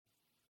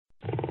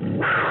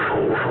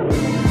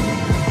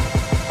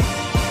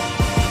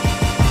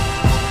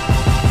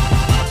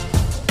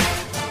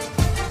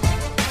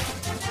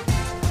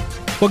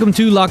Welcome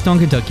to Locked On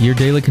Kentucky, your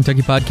daily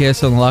Kentucky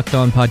podcast on the Locked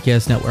On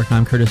Podcast Network.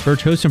 I'm Curtis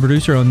Birch, host and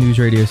producer on News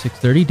Radio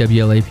 630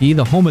 WLAP,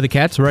 the home of the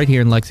Cats, right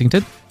here in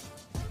Lexington.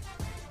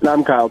 And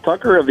I'm Kyle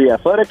Tucker of The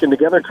Athletic, and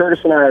together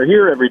Curtis and I are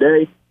here every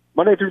day,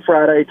 Monday through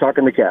Friday,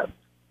 talking the Cats.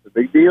 The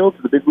big deal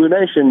to the Big Blue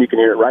Nation. You can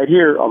hear it right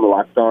here on the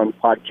Locked On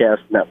Podcast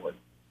Network.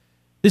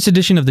 This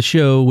edition of the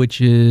show, which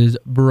is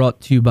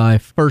brought to you by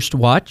First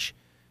Watch,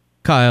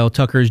 Kyle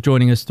Tucker is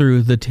joining us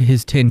through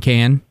his tin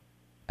can.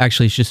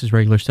 Actually, it's just his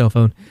regular cell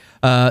phone.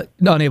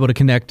 Unable to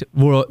connect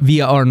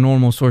via our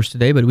normal source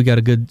today, but we got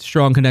a good,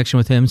 strong connection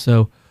with him,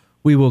 so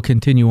we will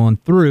continue on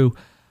through.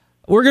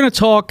 We're going to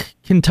talk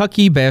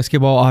Kentucky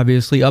basketball,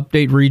 obviously,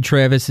 update Reid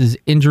Travis's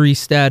injury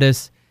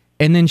status,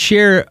 and then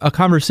share a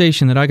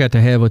conversation that I got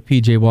to have with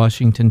P.J.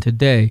 Washington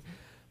today.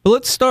 But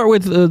let's start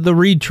with the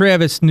Reid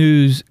Travis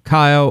news,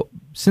 Kyle.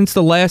 Since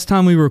the last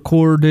time we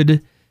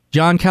recorded,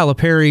 John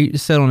Calipari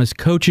said on his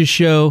coach's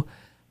show,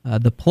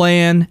 the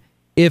plan,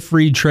 if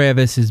Reid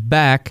Travis is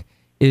back,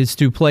 is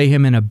to play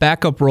him in a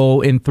backup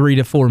role in 3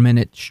 to 4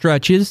 minute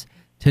stretches.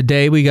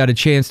 Today we got a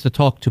chance to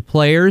talk to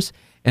players,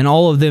 and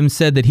all of them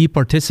said that he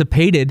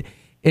participated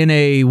in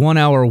a 1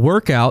 hour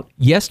workout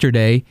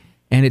yesterday,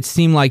 and it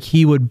seemed like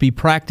he would be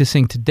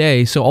practicing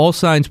today. So all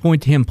signs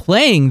point to him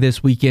playing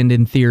this weekend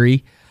in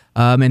theory,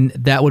 and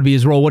that would be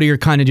his role. What are your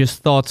kind of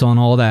just thoughts on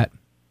all that?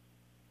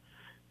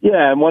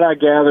 Yeah, and what I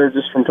gather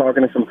just from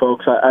talking to some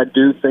folks, I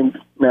do think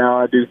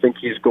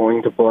he's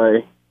going to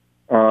play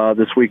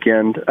this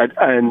weekend.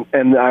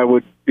 And I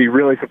would be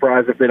really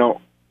surprised if they don't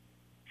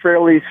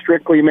fairly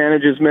strictly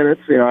manage his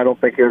minutes. I don't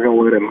think they're going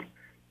to let him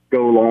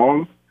go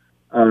long.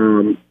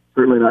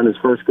 Certainly not in his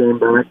first game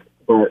back,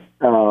 but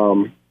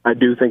I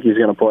do think he's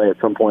going to play at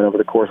some point over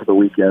the course of the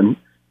weekend,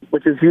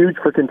 which is huge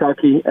for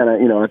Kentucky. And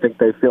I think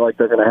they feel like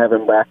they're going to have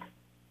him back,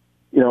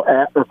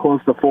 at or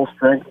close to full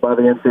strength by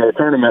the NCAA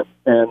tournament,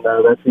 and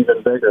that's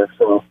even bigger.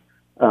 So,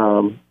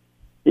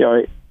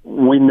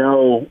 we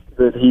know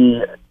that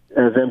he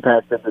has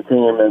impacted the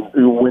team,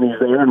 and when he's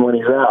there and when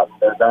he's out,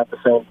 they're not the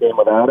same team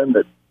without him.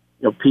 That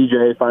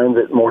PJ finds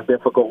it more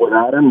difficult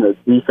without him. The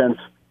defense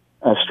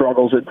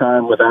struggles at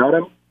times without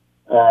him.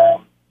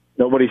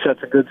 Nobody sets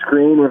a good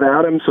screen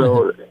without him.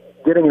 So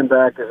getting him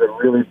back is a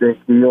really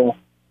big deal.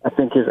 I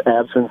think his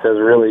absence has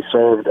really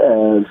served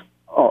as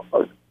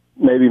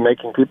maybe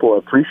making people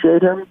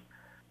appreciate him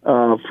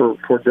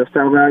for just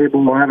how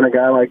valuable having a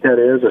guy like that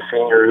is, a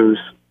senior who's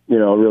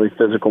a really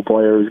physical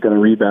player who's going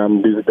to rebound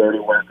and do the dirty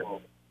work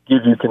and give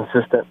you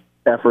consistent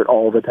effort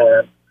all the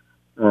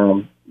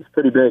time. It's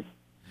pretty big.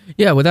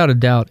 Yeah, without a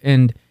doubt.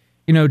 And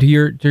to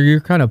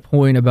your kind of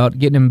point about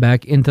getting him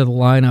back into the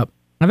lineup,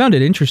 I found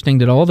it interesting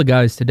that all the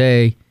guys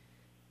today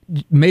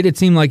made it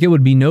seem like it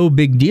would be no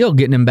big deal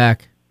getting him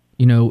back,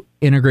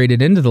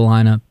 integrated into the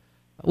lineup,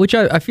 which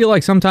I feel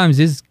like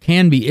sometimes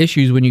can be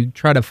issues when you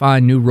try to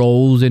find new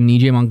roles, and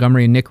E.J.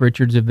 Montgomery and Nick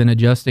Richards have been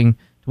adjusting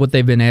to what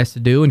they've been asked to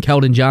do, and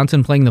Keldon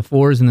Johnson playing the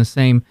fours in the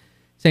same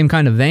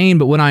kind of vein.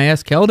 But when I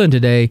asked Keldon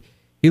today,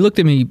 he looked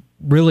at me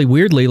really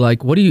weirdly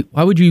like, why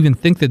would you even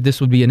think that this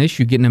would be an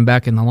issue getting him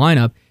back in the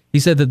lineup? He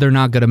said that they're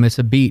not going to miss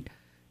a beat.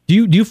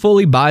 Do you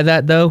fully buy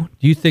that, though?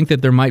 Do you think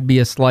that there might be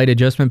a slight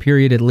adjustment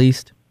period at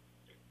least?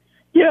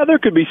 Yeah, there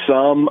could be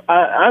some.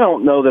 I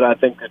don't know that I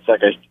think it's like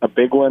a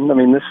big one. I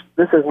mean,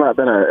 this has not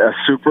been a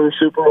super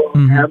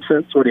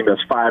absence. What, he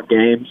missed 5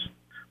 games?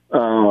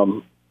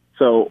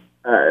 So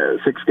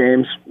 6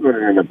 games, what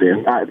did it end up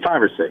being? 5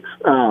 or 6.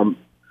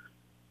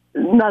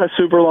 Not a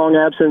super long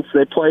absence.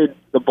 They played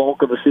the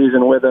bulk of the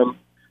season with him.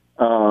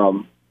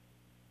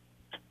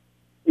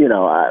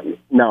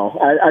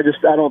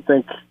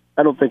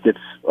 I don't think it's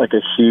like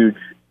a huge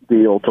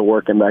deal to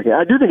work him back in.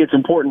 I do think it's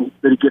important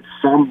that he gets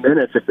some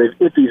minutes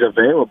if he's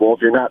available.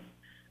 If you're not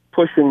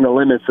pushing the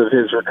limits of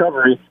his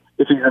recovery,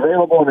 if he's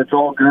available and it's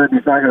all good and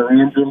he's not going to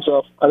re-injure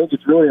himself, I think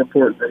it's really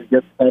important that he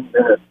gets some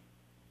minutes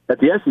at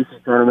the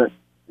SEC tournament,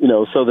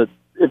 so that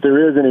if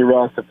there is any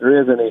rust, if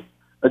there is any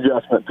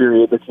adjustment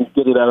period, that you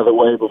get it out of the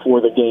way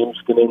before the games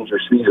can end your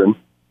season.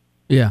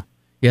 Yeah.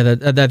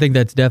 I think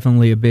that's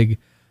definitely a big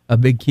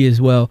key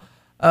as well.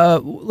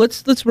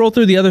 Let's roll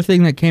through the other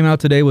thing that came out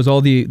today was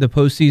all the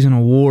postseason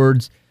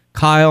awards.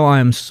 Kyle, I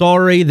am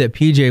sorry that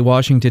P.J.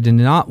 Washington did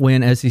not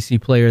win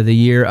SEC Player of the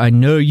Year. I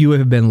know you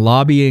have been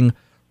lobbying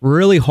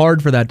really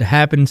hard for that to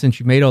happen since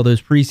you made all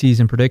those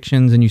preseason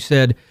predictions, and you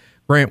said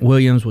Grant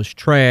Williams was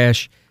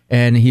trash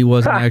and he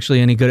wasn't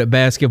actually any good at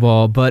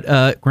basketball. But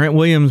Grant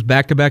Williams,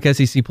 back-to-back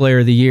SEC Player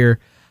of the Year.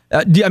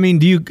 Do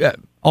you,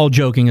 all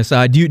joking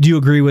aside, do you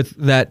agree with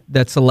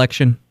that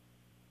selection?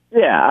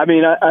 Yeah, I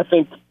mean, I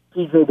think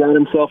PJ got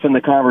himself in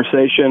the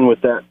conversation with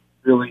that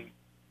really,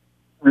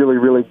 really,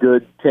 really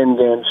good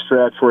 10-game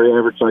stretch where he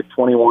averaged like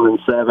 21 and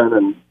 7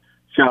 and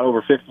shot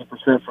over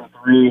 50% from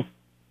 3.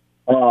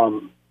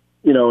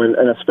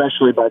 And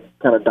especially by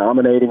kind of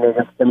dominating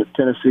against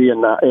Tennessee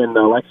and in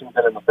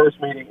Lexington in the first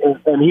meeting.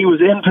 And he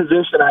was in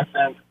position, I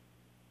think,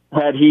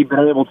 had he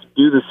been able to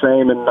do the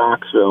same in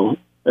Knoxville,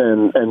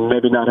 and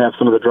maybe not have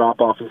some of the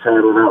drop-off he's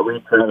had without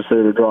Reed Travis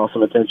there to draw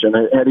some attention.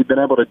 Had he been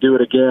able to do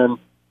it again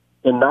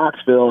in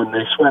Knoxville and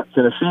they swept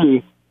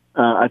Tennessee,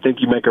 I think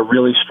you make a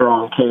really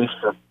strong case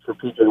for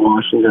P.J.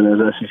 Washington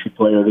as SEC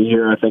Player of the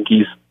Year. I think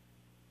he's,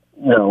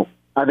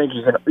 I think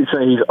you can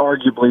say he's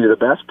arguably the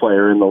best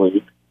player in the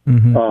league.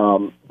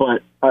 Mm-hmm.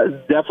 But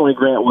definitely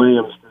Grant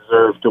Williams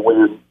deserved to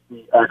win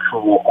the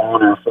actual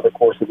honor for the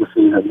course of the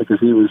season because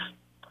he was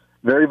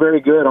very, very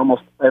good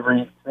almost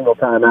every single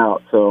time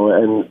out. So,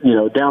 and,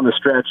 down the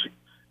stretch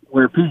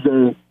where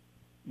PJ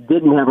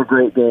didn't have a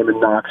great game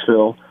in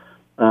Knoxville,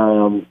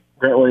 Grant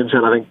Williams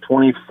had, I think,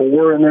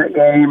 24 in that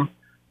game.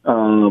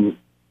 And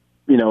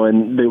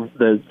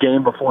the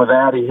game before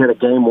that, he hit a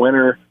game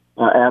winner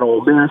at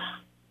Ole Miss.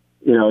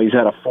 He's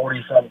had a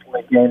 40-some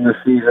point game this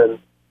season.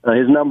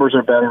 His numbers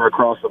are better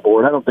across the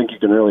board. I don't think you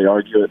can really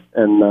argue it.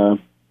 And,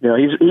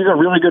 he's a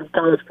really good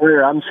college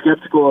player. I'm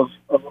skeptical of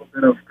a little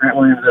bit of Grant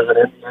Williams as an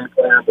NBA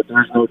player, but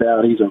there's no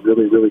doubt he's a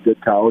really, really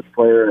good college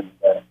player. And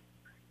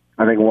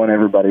I think one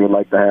everybody would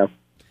like to have.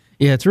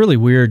 Yeah, it's really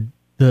weird,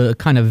 the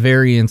kind of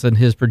variance in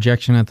his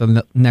projection at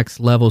the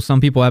next level.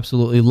 Some people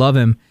absolutely love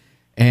him,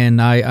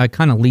 and I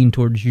kind of lean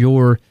towards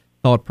your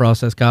thought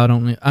process,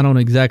 Kyle. I don't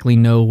exactly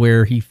know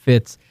where he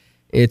fits.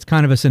 It's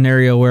kind of a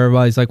scenario where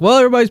everybody's like, well,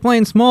 everybody's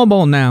playing small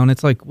ball now. And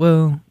it's like,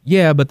 well,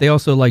 yeah, but they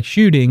also like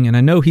shooting. And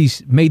I know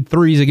he's made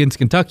threes against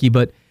Kentucky,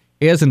 but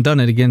he hasn't done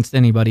it against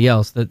anybody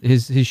else. That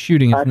his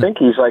shooting is I think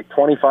he's like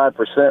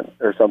 25%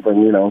 or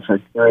something, it's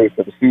like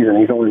for the season.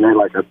 He's only made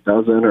like a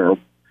dozen or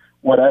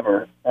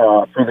whatever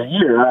for the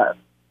year.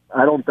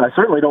 I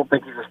certainly don't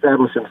think he's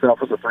established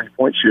himself as a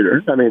three-point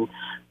shooter. I mean,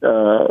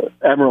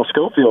 Admiral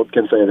Schofield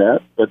can say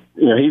that, but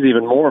he's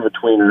even more of a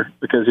tweener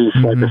because he's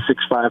like a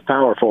 6'5"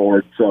 power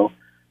forward. So,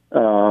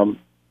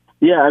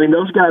 I mean,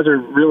 those guys are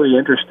really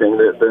interesting.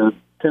 The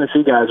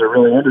Tennessee guys are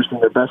really interesting.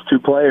 Their best two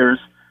players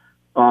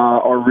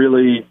are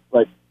really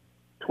like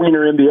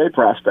tweener NBA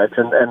prospects,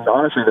 and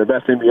honestly, their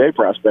best NBA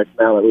prospect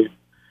now that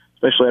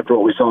especially after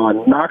what we saw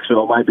in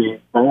Knoxville, might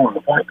be Bowen,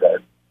 the point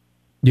guard.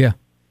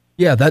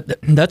 Yeah,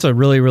 that's a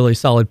really, really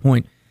solid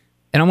point.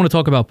 And I want to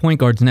talk about point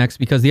guards next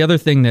because the other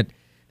thing that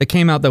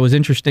came out that was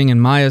interesting in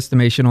my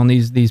estimation on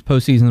these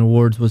postseason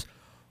awards was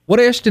what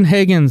Ashton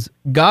Hagans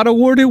got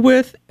awarded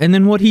with and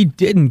then what he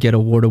didn't get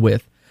awarded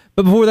with.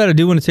 But before that, I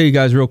do want to tell you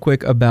guys real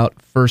quick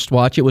about First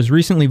Watch. It was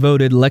recently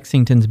voted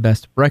Lexington's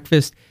best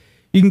breakfast.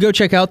 You can go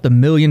check out the $1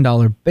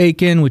 Million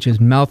Bacon, which is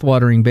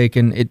mouth-watering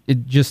bacon.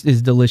 It just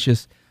is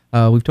delicious.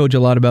 We've told you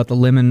a lot about the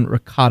lemon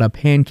ricotta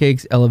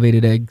pancakes,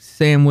 elevated egg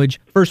sandwich.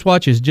 First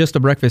Watch is just a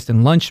breakfast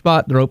and lunch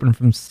spot. They're open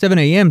from 7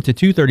 a.m. to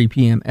 2:30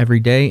 p.m. every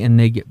day, and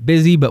they get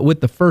busy. But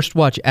with the First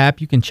Watch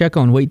app, you can check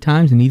on wait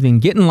times and even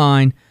get in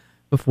line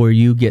before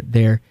you get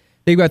there.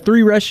 They've got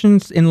 3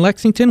 restaurants in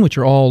Lexington, which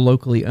are all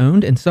locally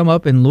owned, and some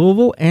up in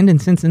Louisville and in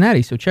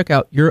Cincinnati. So check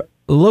out your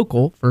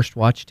local First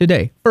Watch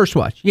today. First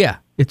Watch, yeah,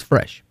 it's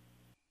fresh.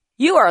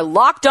 You are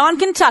Locked On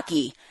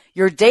Kentucky,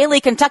 your daily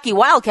Kentucky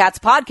Wildcats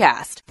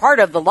podcast, part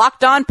of the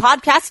Locked On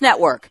Podcast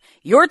Network,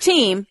 your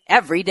team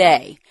every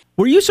day.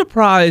 Were you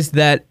surprised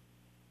that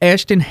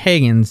Ashton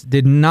Hagans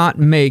did not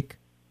make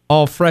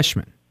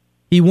All-Freshman?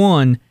 He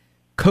won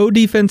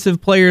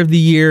Co-Defensive Player of the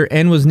Year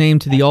and was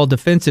named to the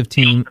All-Defensive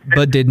team,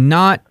 but did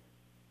not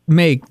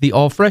make the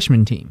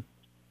All-Freshman team.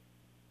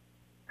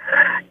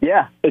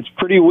 Yeah, it's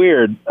pretty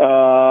weird.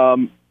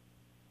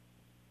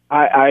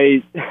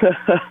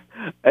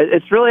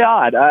 It's really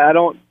odd. I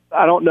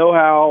don't know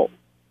how.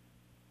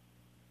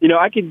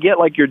 I could get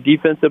like your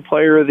Defensive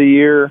Player of the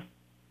Year,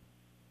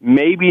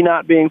 maybe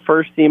not being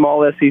first team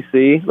All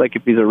SEC, like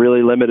if he's a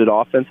really limited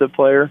offensive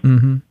player.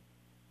 Mm-hmm.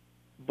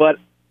 But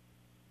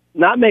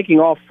not making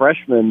All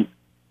Freshman,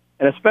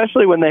 and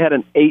especially when they had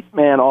an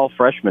 8-man All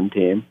Freshman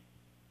team,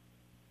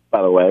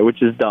 by the way,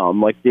 which is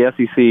dumb. Like the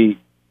SEC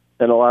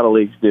and a lot of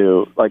leagues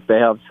do. Like they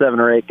have 7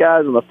 or 8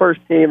 guys on the first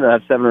team, they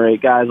have 7 or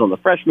 8 guys on the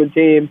freshman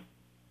team.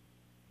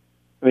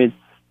 I mean,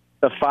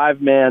 it's a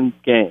 5-man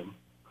game.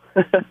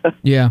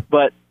 Yeah.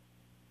 But,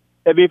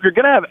 I mean, if you're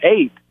going to have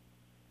 8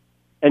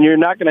 and you're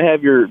not going to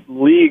have your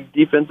league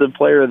Defensive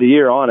Player of the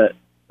Year on it,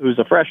 who's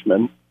a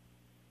freshman,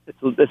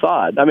 it's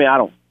odd. I mean, I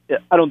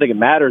don't think it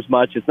matters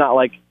much. It's not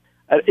like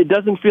it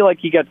doesn't feel like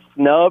he got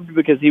snubbed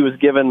because he was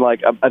given,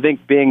 like, I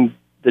think being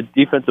the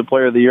Defensive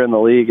Player of the Year in the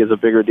league is a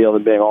bigger deal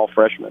than being all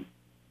freshman.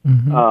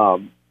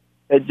 Mm-hmm.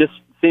 It just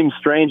seems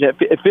strange.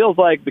 It feels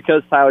like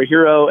because Tyler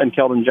Hero and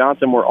Keldon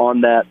Johnson were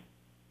on that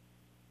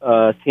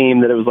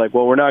team that it was like,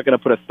 well, we're not going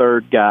to put a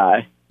third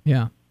guy,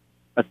 a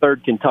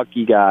third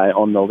Kentucky guy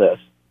on the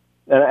list.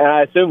 And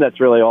I assume that's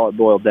really all it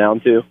boiled down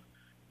to.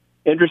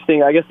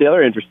 Interesting. I guess the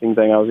other interesting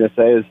thing I was going to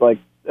say is like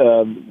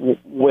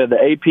with the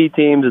AP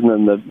teams and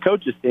then the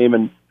coaches team,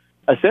 and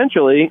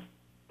essentially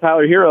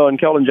Tyler Hero and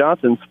Keldon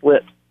Johnson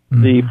split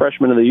the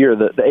freshman of the year.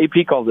 The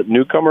AP calls it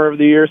newcomer of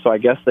the year, so I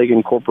guess they can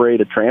incorporate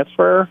a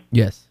transfer.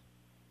 Yes.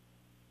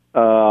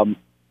 Tyler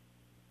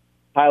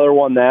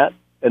won that,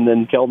 and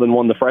then Keldon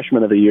won the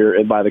freshman of the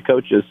year by the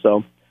coaches.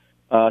 So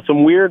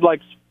some weird,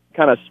 like,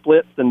 kind of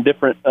splits and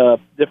different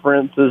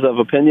differences of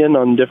opinion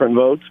on different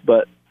votes,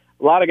 but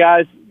a lot of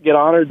guys get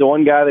honored. The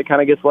one guy that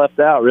kind of gets left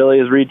out really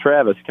is Reed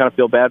Travis. You kind of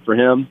feel bad for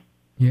him.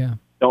 Yeah.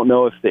 Don't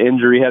know if the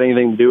injury had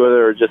anything to do with it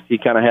or just he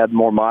kind of had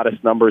more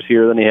modest numbers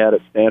here than he had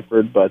at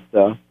Stanford. But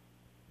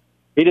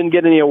he didn't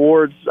get any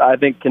awards. I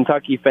think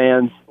Kentucky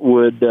fans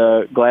would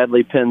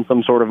gladly pin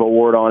some sort of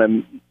award on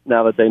him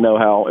now that they know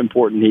how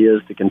important he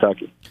is to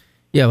Kentucky.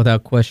 Yeah,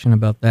 without question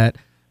about that.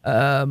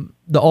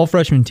 The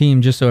all-freshman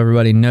team, just so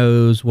everybody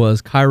knows,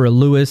 was Kyra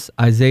Lewis,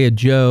 Isaiah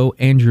Joe,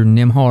 Andrew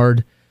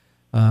Nimhard,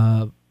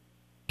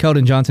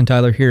 Keldon Johnson,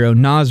 Tyler Hero,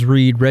 Naz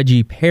Reid,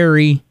 Reggie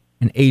Perry,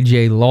 and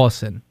A.J.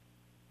 Lawson.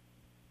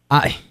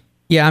 I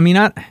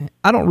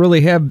don't really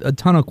have a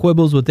ton of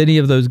quibbles with any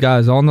of those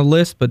guys on the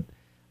list, but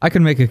I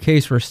can make a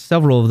case for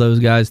several of those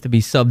guys to be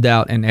subbed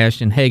out and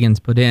Ashton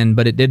Hagans put in,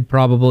 but it did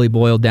probably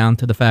boil down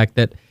to the fact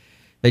that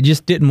they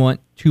just didn't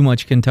want too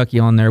much Kentucky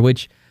on there,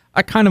 which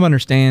I kind of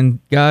understand.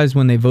 Guys,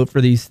 when they vote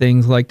for these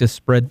things, like to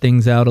spread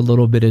things out a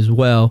little bit as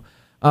well.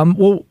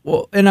 To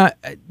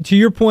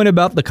your point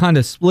about the kind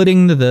of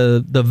splitting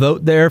the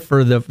vote there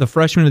for the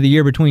freshman of the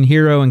year between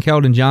Hero and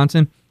Keldon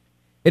Johnson,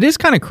 it is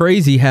kind of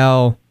crazy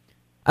how,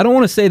 I don't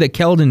want to say that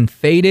Keldon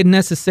faded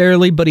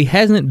necessarily, but he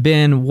hasn't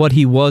been what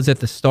he was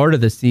at the start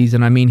of the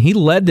season. I mean, he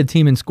led the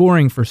team in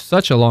scoring for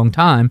such a long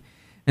time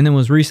and then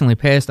was recently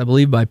passed, I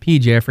believe, by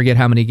PJ. I forget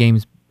how many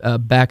games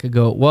back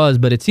ago it was,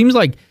 but it seems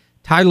like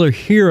Tyler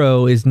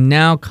Hero is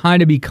now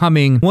kind of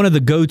becoming one of the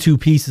go-to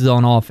pieces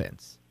on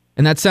offense.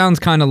 And that sounds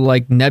kind of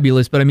like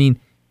nebulous, but I mean,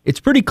 it's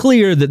pretty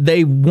clear that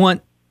they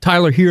want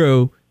Tyler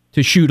Hero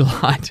to shoot a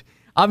lot.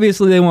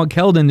 Obviously, they want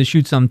Keldon to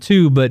shoot some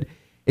too, but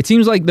it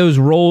seems like those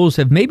roles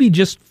have maybe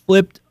just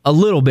flipped a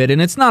little bit,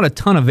 and it's not a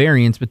ton of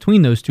variance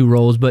between those two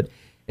roles, but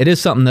it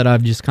is something that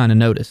I've just kind of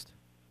noticed.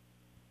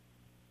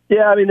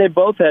 Yeah, I mean, they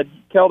both had,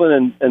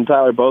 Keldon and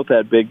Tyler both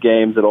had big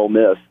games at Ole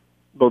Miss,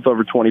 both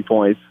over 20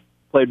 points,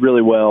 played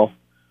really well.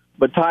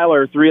 But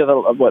Tyler, three of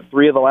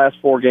the last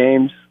 4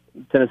 games,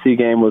 Tennessee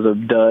game was a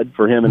dud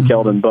for him and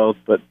Keldon both,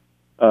 but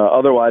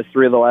otherwise,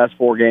 3 of the last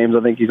 4 games,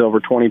 I think he's over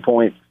 20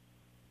 points.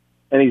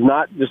 And he's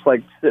not just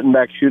like sitting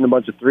back shooting a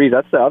bunch of threes.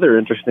 That's the other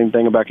interesting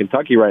thing about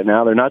Kentucky right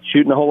now. They're not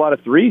shooting a whole lot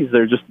of threes.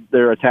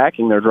 They're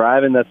attacking. They're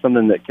driving. That's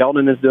something that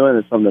Keldon is doing.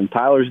 It's something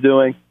Tyler's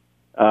doing.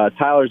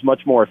 Tyler's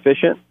much more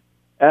efficient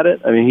at it.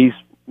 I mean, he's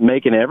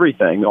making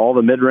everything. All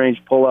the mid-range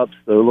pull-ups,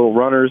 the little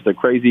runners, the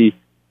crazy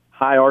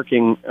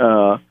high-arcing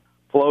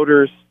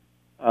floaters.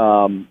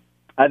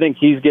 I think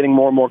he's getting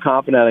more and more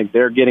confident. I think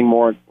they're getting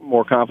more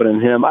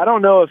confident in him. I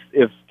don't know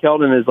if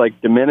Keldon is like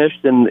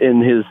diminished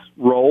in his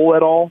role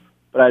at all.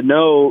 But I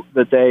know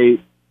that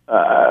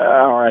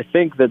I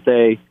think that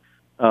they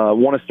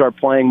want to start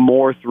playing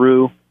more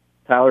through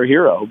Tyler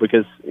Hero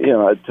because,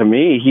 to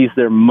me, he's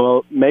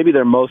maybe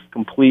their most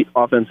complete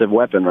offensive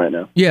weapon right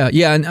now. Yeah,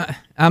 and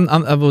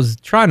I was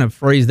trying to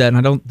phrase that,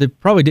 and they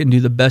probably didn't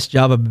do the best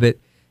job of it.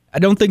 I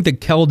don't think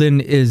that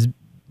Keldon is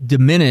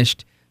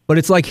diminished, but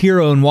it's like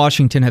Hero and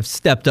Washington have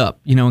stepped up,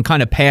 and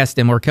kind of passed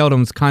him, or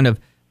Keldon's kind of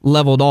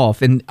leveled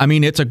off. And I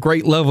mean, it's a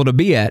great level to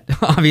be at.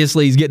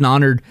 Obviously, he's getting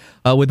honored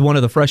with one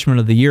of the Freshman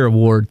of the Year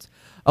awards.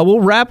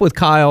 We'll wrap with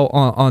Kyle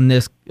on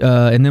this,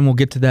 and then we'll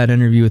get to that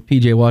interview with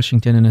PJ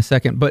Washington in a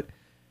second. But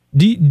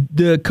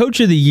the Coach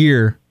of the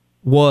Year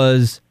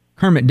was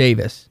Kermit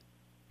Davis.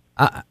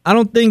 I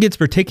don't think it's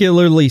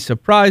particularly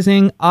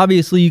surprising.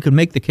 Obviously, you can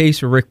make the case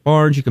for Rick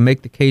Barnes. You can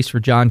make the case for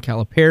John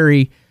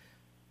Calipari.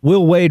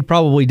 Will Wade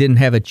probably didn't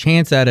have a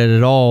chance at it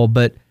at all,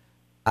 but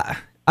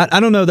I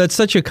don't know. That's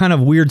such a kind of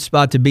weird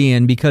spot to be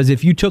in because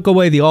if you took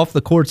away the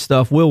off-the-court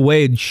stuff, Will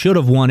Wade should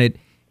have won it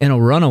in a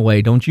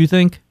runaway, don't you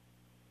think?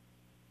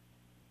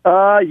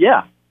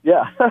 Yeah.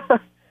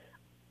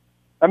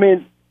 I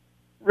mean,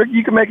 Rick,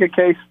 you can make a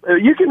case.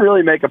 You can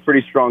really make a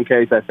pretty strong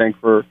case, I think,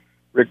 for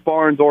Rick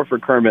Barnes or for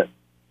Kermit.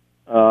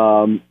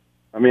 I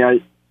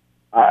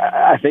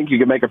think you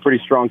can make a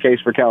pretty strong case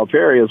for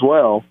Calipari as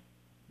well.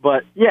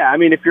 But, yeah, I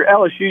mean, if you're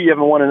LSU, you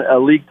haven't won a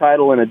league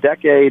title in a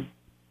decade.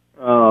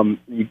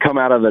 You come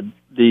out of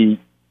the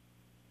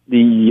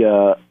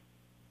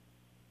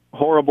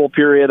horrible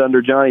period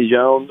under Johnny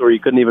Jones, where you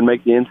couldn't even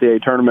make the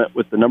NCAA tournament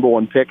with the number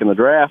 1 pick in the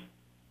draft,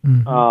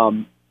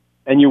 and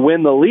you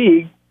win the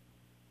league.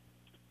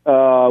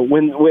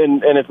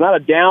 And it's not a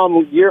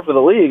down year for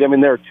the league. I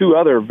mean, there are 2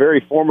 other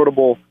very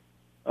formidable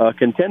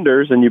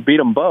contenders, and you beat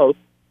them both,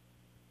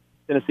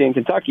 Tennessee and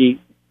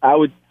Kentucky. I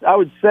would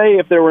say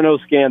if there were no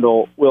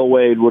scandal, Will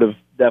Wade would have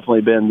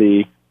definitely been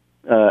the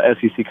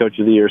SEC Coach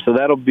of the Year. So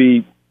that'll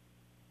be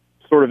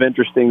sort of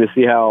interesting to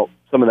see how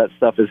some of that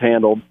stuff is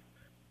handled,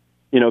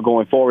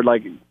 going forward.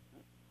 Like,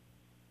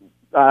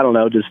 I don't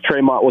know,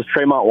 was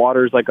Tremont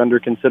Waters like under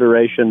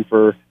consideration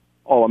for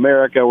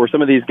All-America? Were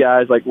some of these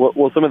guys like,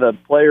 will some of the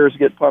players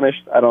get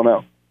punished? I don't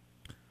know.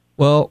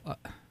 Well,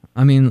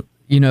 I mean,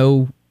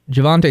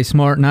 Javonte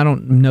Smart, and I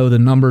don't know the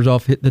numbers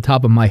off the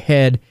top of my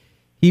head.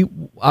 He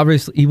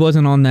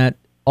wasn't on that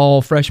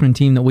all-freshman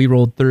team that we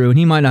rolled through, and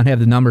he might not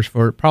have the numbers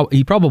for it.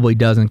 He probably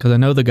doesn't, because I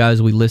know the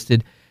guys we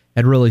listed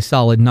had really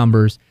solid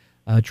numbers.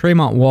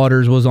 Tremont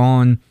Waters was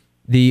on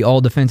the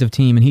all-defensive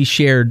team, and he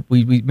shared,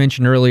 we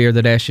mentioned earlier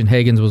that Ashton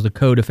Hagans was the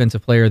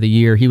co-defensive player of the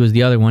year. He was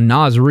the other one.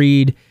 Naz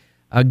Reid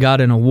got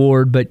an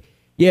award, but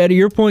yeah, to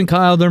your point,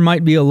 Kyle, there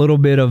might be a little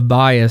bit of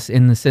bias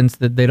in the sense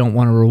that they don't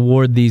want to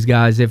reward these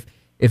guys if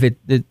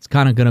it's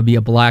kind of going to be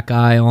a black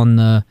eye on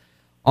the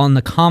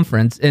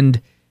conference. And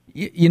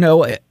you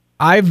know,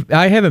 I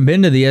haven't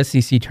been to the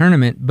SEC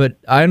tournament, but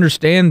I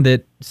understand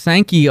that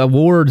Sankey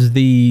awards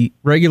the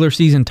regular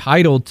season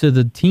title to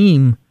the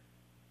team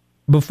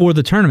before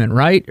the tournament,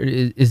 right?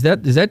 Is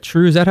that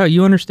true? Is that how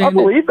you understand it?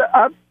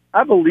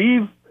 I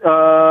believe.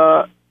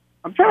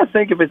 I'm trying to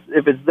think if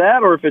it's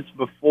that or if it's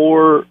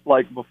before.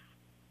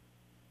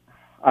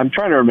 I'm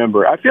trying to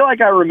remember. I feel like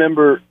I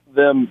remember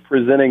them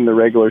presenting the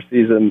regular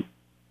season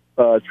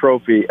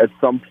trophy at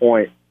some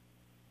point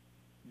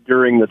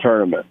during the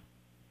tournament.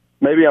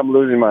 Maybe I'm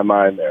losing my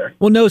mind there.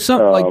 Well, no,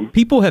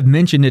 people have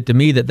mentioned it to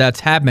me that's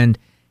happened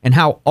and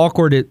how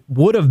awkward it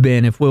would have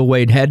been if Will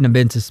Wade hadn't have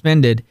been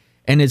suspended,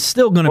 and it's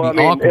still going to be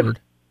awkward.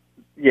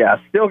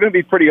 Still going to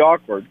be pretty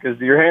awkward because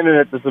you're handing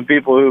it to some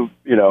people who,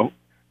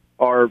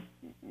 are,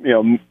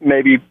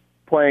 maybe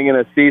playing in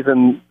a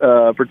season,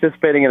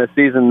 participating in a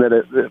season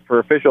that for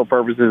official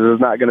purposes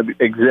is not going to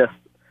exist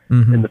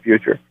in the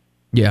future.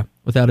 Yeah,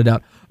 without a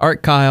doubt. All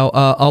right, Kyle,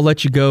 I'll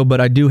let you go, but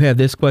I do have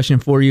this question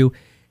for you.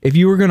 If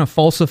you were going to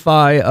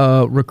falsify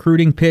a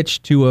recruiting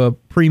pitch to a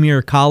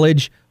premier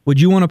college,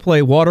 would you want to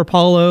play water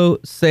polo,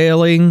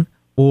 sailing,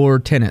 or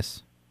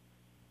tennis?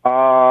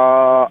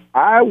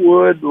 I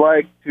would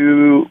like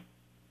to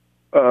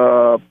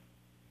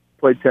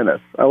play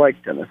tennis. I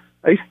like tennis.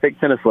 I used to take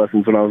tennis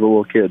lessons when I was a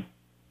little kid.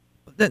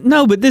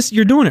 No, but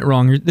you're doing it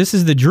wrong. This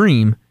is the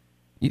dream,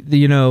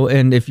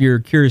 and if you're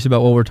curious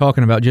about what we're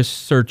talking about,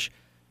 just search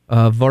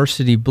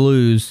Varsity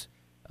Blues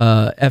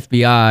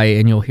FBI,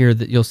 and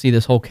you'll see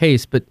this whole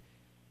case. But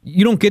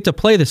you don't get to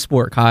play the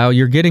sport, Kyle.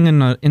 You're getting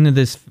into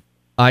this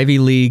Ivy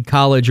League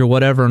college or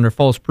whatever under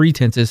false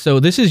pretenses. So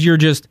this is your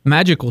just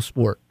magical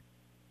sport.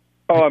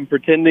 Oh, I'm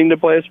pretending to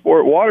play a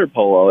sport, water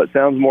polo. It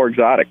sounds more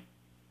exotic.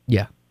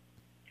 Yeah.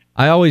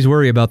 I always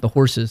worry about the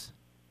horses.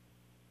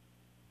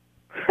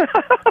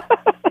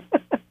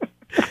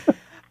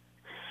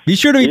 Be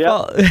sure to be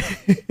I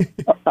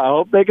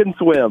hope they can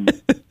swim.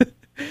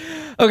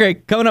 Okay,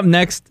 coming up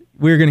next,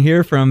 we're going to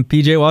hear from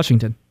PJ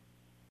Washington.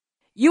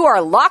 You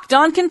are Locked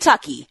On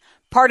Kentucky,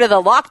 part of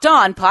the Locked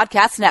On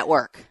Podcast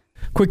Network.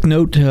 Quick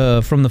note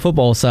from the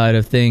football side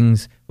of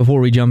things before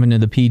we jump into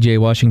the PJ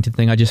Washington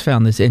thing. I just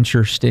found this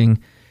interesting.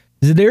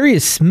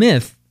 Za'Darius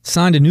Smith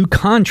signed a new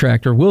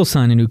contract, or will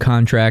sign a new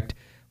contract,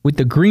 with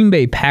the Green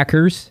Bay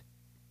Packers.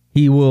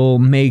 He will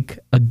make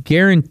a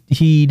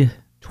guaranteed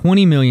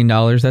 $20 million.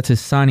 That's his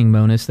signing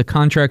bonus. The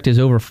contract is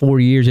over 4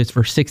 years. It's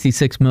for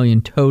 $66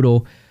 million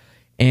total,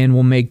 and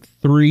will make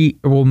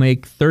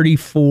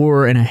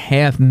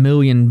 $34.5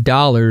 million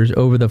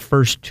over the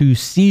first 2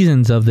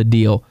 seasons of the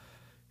deal.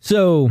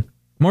 So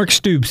Mark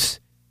Stoops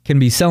can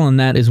be selling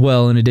that as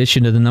well, in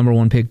addition to the number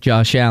 1 pick,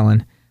 Josh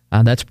Allen.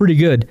 That's pretty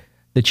good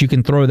that you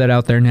can throw that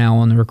out there now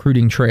on the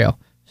recruiting trail.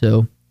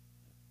 So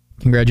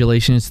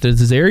congratulations to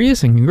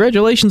Za'Darius, and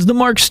congratulations to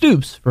Mark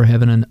Stoops for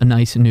having a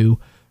nice new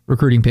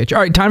recruiting pitch.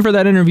 All right, time for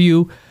that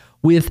interview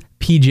with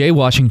PJ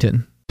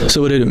Washington.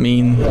 So what did it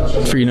mean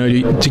for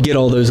to get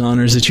all those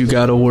honors that you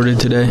got awarded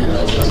today?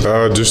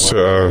 Just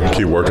to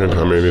keep working.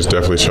 I mean, it's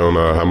definitely shown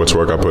how much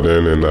work I put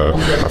in, and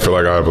I feel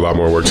like I have a lot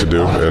more work to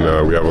do,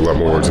 and we have a lot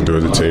more work to do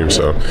as a team.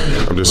 So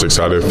I'm just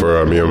excited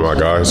for me and my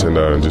guys, and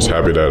just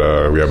happy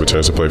that we have a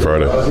chance to play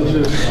Friday.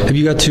 Have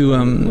you got to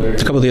a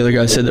couple of the other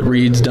guys said that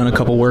Reed's done a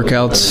couple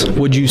workouts.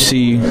 What'd you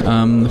see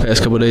the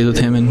past couple of days with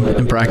him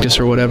in practice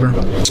or whatever?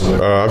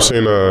 I've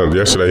seen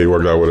yesterday he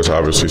worked out with us,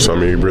 obviously. So I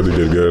mean, he really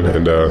did good,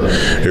 and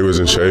he was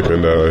in shape,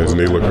 and his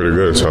knee looked pretty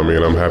good. So I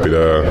mean, I'm happy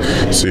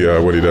to see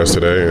what he does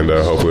today, and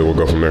hopefully we'll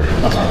go from there.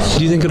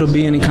 Do you think it'll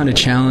be any kind of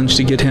challenge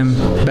to get him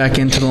back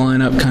into the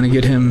lineup, kind of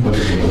get him,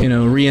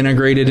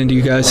 reintegrated into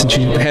you guys, since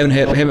you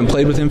haven't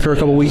played with him for a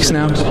couple weeks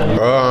now?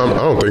 I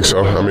don't think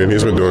so. I mean,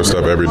 he's been doing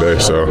stuff every day,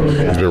 so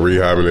he's been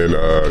rehabbing and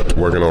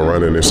working on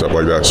running and stuff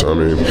like that. So I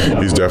mean,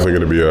 he's definitely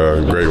going to be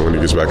great when he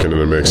gets back into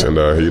the mix, and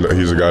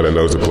he's a guy that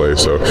knows the play,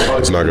 so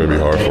it's not going to be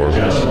hard for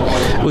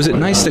him. Was it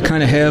nice to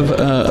kind of have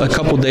a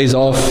couple days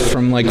off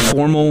from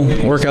formal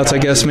workouts, I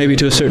guess, maybe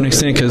to a certain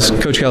extent, because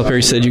Coach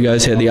Calipari said you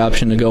guys had the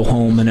option to go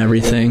home and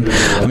everything.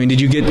 I mean,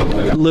 did you get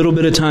a little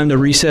bit of time to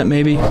reset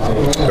maybe?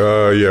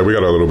 Yeah, we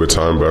got a little bit of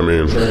time, but I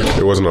mean,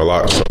 it wasn't a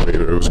lot. So I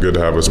mean, it was good to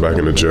have us back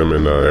in the gym,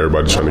 and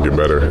everybody trying to get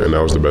better, and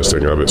that was the best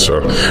thing of it.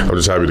 So I'm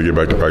just happy to get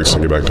back to practice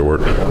and get back to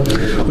work.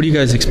 What are you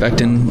guys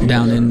expecting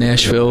down in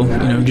Nashville,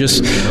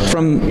 just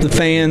from the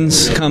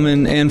fans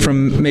coming and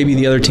from maybe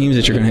the other teams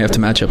that you're going to have to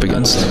match up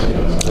against?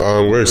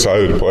 We're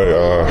excited to play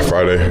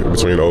Friday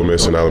between Ole Miss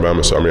Miss in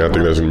Alabama. So, I mean, I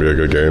think that's going to be a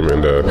good game.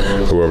 And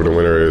whoever the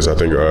winner is, I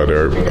think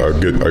they're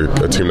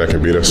a team that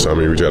can beat us. So, I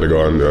mean, we just got to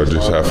go out and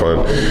just have fun.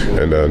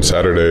 And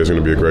Saturday is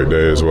going to be a great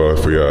day as well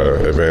if we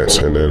advance.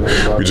 And then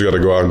we just got to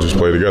go out and just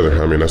play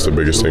together. I mean, that's the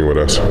biggest thing with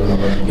us.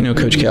 You know,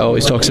 Coach Cal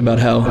always talks about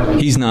how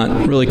he's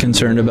not really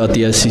concerned about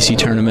the SEC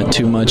tournament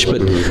too much.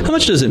 But how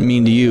much does it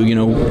mean to you,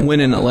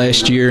 winning it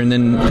last year and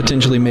then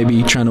potentially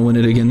maybe trying to win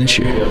it again this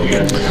year?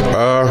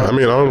 I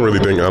mean,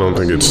 I don't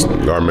think it's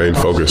our main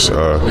focus.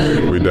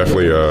 We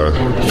definitely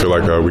feel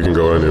like we can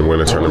go in and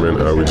win a tournament.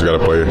 We just got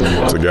to play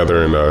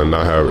together and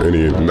not have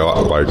any of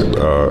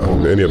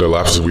the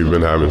lapses we've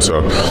been having.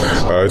 So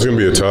it's going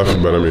to be tough,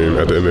 but I mean,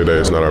 at the end of the day,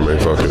 it's not our main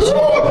focus.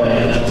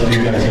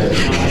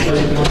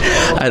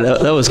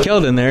 That was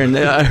Keldon there, and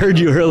I heard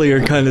you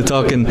earlier kind of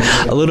talking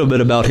a little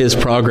bit about his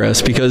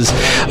progress because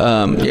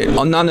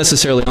not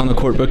necessarily on the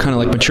court, but kind of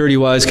like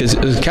maturity-wise, because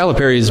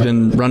Calipari has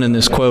been running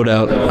this quote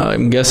out.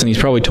 I'm guessing he's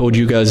probably told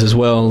you guys as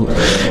well,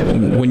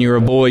 when you're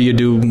a boy, you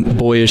do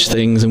boyish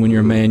things, and when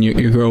you're a man,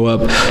 you grow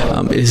up.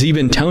 Has he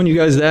been telling you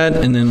guys that?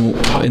 And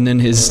then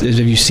have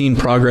you seen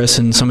progress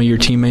in some of your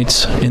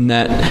teammates in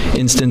that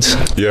instance?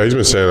 Yeah, he's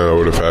been saying that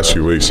over the past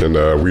few weeks, and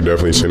we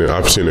definitely seen it.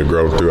 I've seen it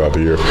grow throughout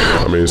the year.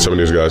 I mean, some of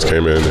these guys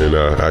came in and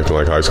acting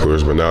like high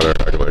schoolers, but now they're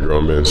acting like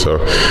grown men. So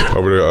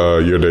over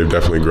the year, they've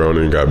definitely grown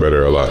and got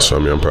better a lot. So, I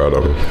mean, I'm proud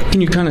of them.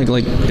 Can you kind of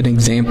like an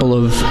example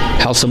of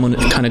how someone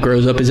kind of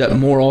grows up? Is that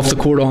more off the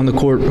court, on the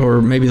court,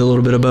 or maybe a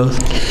little bit of both?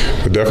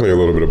 But definitely a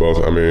little bit of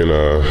both. I mean,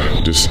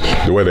 just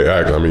the way they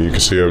act. I mean, you can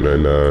see them,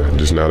 and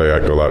just now they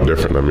act a lot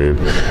different. I mean,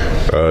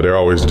 they're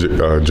always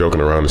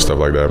joking around and stuff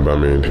like that, but I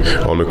mean,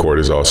 on the court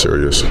is all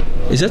serious.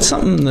 Is that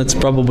something that's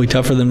probably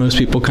tougher than most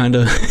people kind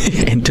of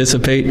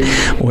anticipate?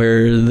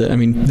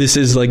 This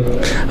is like,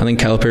 I think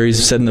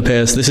Calipari's said in the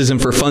past, this isn't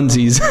for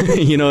funsies.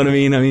 You know what I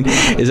mean? I mean,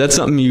 is that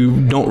something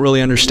you don't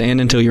really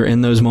understand until you're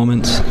in those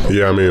moments?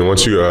 Yeah, I mean,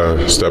 once you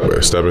step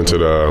into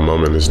the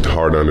moment, it's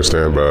hard to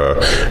understand.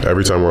 But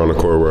every time we're on the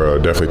court, we're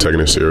definitely taking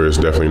it serious,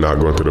 definitely not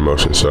going through the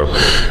motions. So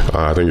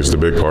I think it's the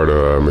big part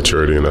of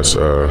maturity, and that's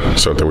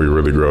something we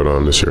really growed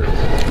on this year.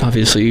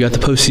 Obviously, you got the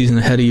postseason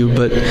ahead of you,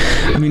 but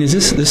I mean, is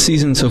this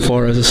season so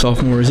far as a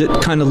sophomore, is it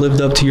kind of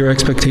lived up to your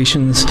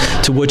expectations,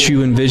 to what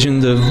you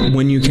envisioned of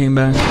when you came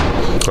back?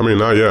 I mean,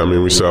 not yet. I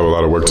mean, we still have a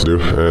lot of work to do,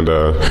 and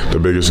the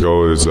biggest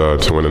goal is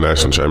to win the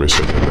national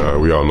championship.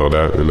 We all know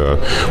that,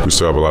 and we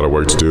still have a lot of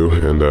work to do,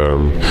 and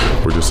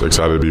we're just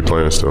excited to be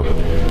playing still.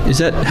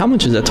 How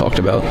much is that talked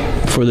about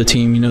for the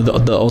team?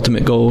 The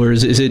ultimate goal, or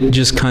is it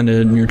just kind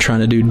of you're trying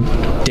to do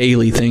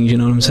daily things? You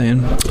know what I'm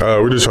saying?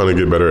 We're just trying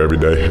to get better every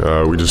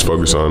day. We just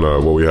focus on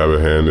what we have at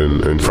hand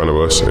in front of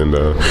us, and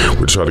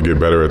we just try to get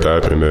better at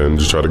that, and then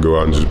just try to go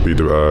out and just beat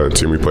the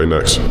team we play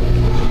next.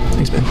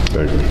 Thanks, man.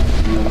 Thank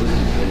you.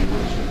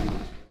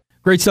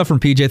 Great stuff from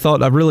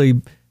PJ. I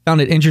really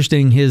found it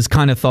interesting, his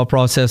kind of thought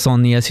process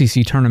on the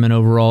SEC tournament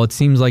overall. It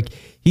seems like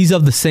he's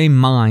of the same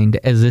mind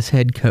as this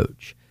head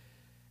coach.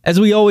 As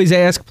we always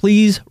ask,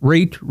 please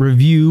rate,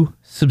 review,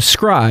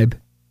 subscribe,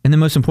 and then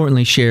most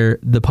importantly, share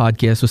the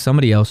podcast with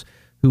somebody else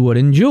who would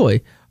enjoy.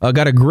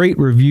 Got a great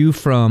review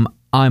from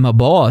I'm a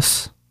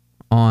Boss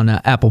on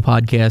Apple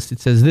Podcast. It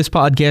says, this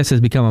podcast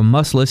has become a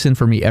must-listen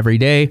for me every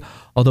day,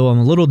 although I'm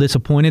a little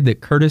disappointed that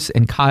Curtis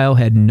and Kyle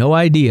had no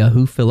idea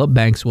who Phillip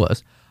Banks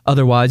was.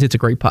 Otherwise, it's a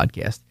great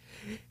podcast.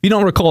 If you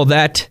don't recall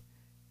that,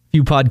 a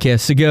few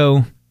podcasts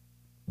ago,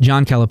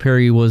 John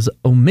Calipari was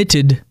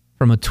omitted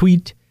from a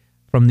tweet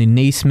from the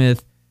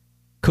Naismith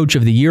Coach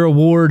of the Year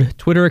Award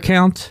Twitter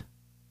account.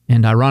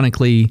 And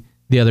ironically,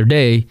 the other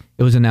day,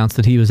 it was announced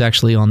that he was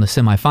actually on the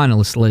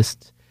semifinalist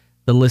list.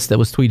 The list that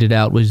was tweeted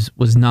out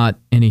was not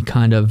any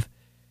kind of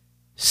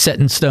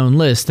set-in-stone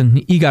list,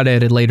 and he got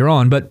added later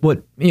on. But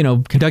what,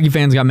 Kentucky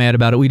fans got mad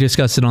about it. We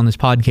discussed it on this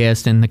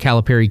podcast, and the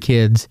Calipari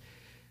kids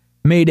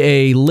made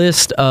a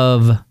list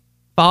of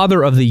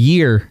Father of the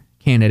Year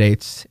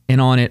candidates, and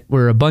on it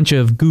were a bunch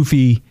of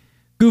goofy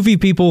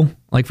people,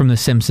 like from The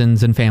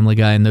Simpsons and Family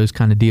Guy and those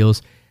kind of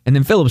deals. And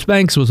then Phillip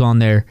Banks was on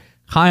there.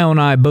 Kyle and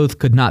I both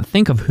could not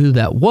think of who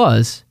that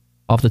was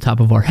off the top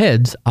of our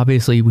heads.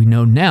 Obviously, we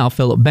know now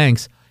Phillip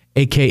Banks,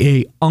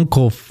 a.k.a.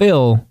 Uncle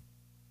Phil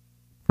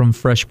from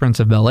Fresh Prince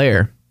of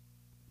Bel-Air.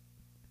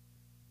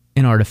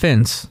 In our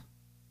defense,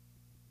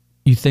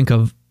 you think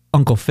of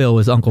Uncle Phil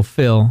as Uncle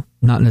Phil,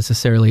 not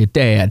necessarily a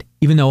dad,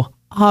 even though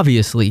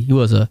obviously he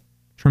was a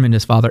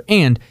tremendous father.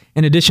 And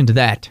in addition to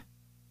that,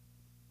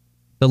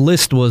 the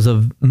list was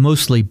of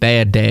mostly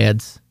bad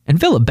dads, and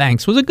Phillip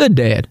Banks was a good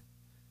dad.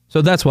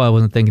 So that's why I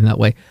wasn't thinking that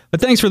way.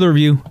 But thanks for the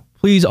review.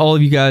 Please, all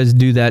of you guys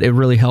do that. It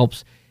really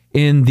helps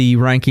in the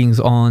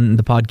rankings on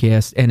the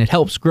podcast, and it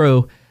helps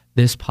grow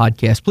this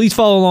podcast. Please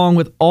follow along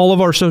with all of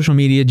our social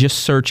media.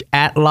 Just search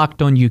at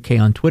Locked On UK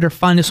on Twitter.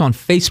 Find us on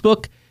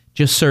Facebook.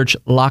 Just search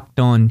Locked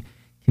On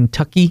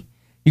Kentucky.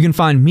 You can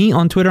find me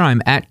on Twitter.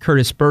 I'm at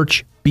Curtis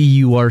Birch,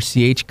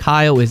 B-U-R-C-H.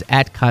 Kyle is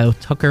at Kyle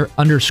Tucker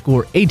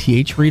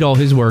 _ATH. Read all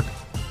his work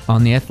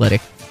on The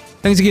Athletic.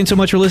 Thanks again so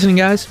much for listening,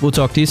 guys. We'll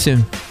talk to you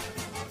soon.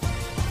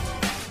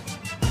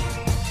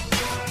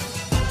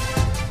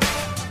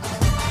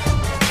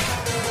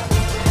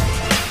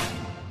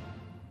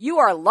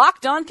 are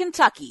Locked On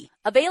Kentucky,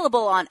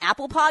 available on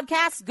Apple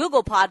Podcasts,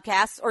 Google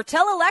Podcasts, or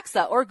tell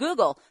Alexa or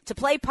Google to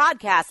play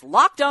podcast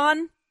Locked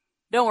On.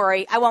 Don't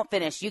worry, I won't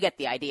finish. You get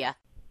the idea.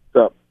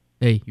 So,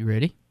 Hey, you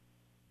ready?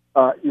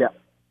 yeah.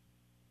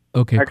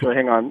 Okay. Actually,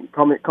 hang on.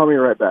 Call me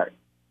right back.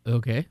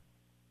 Okay.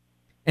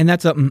 And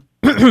that's something.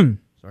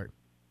 Sorry.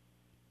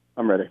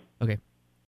 I'm ready.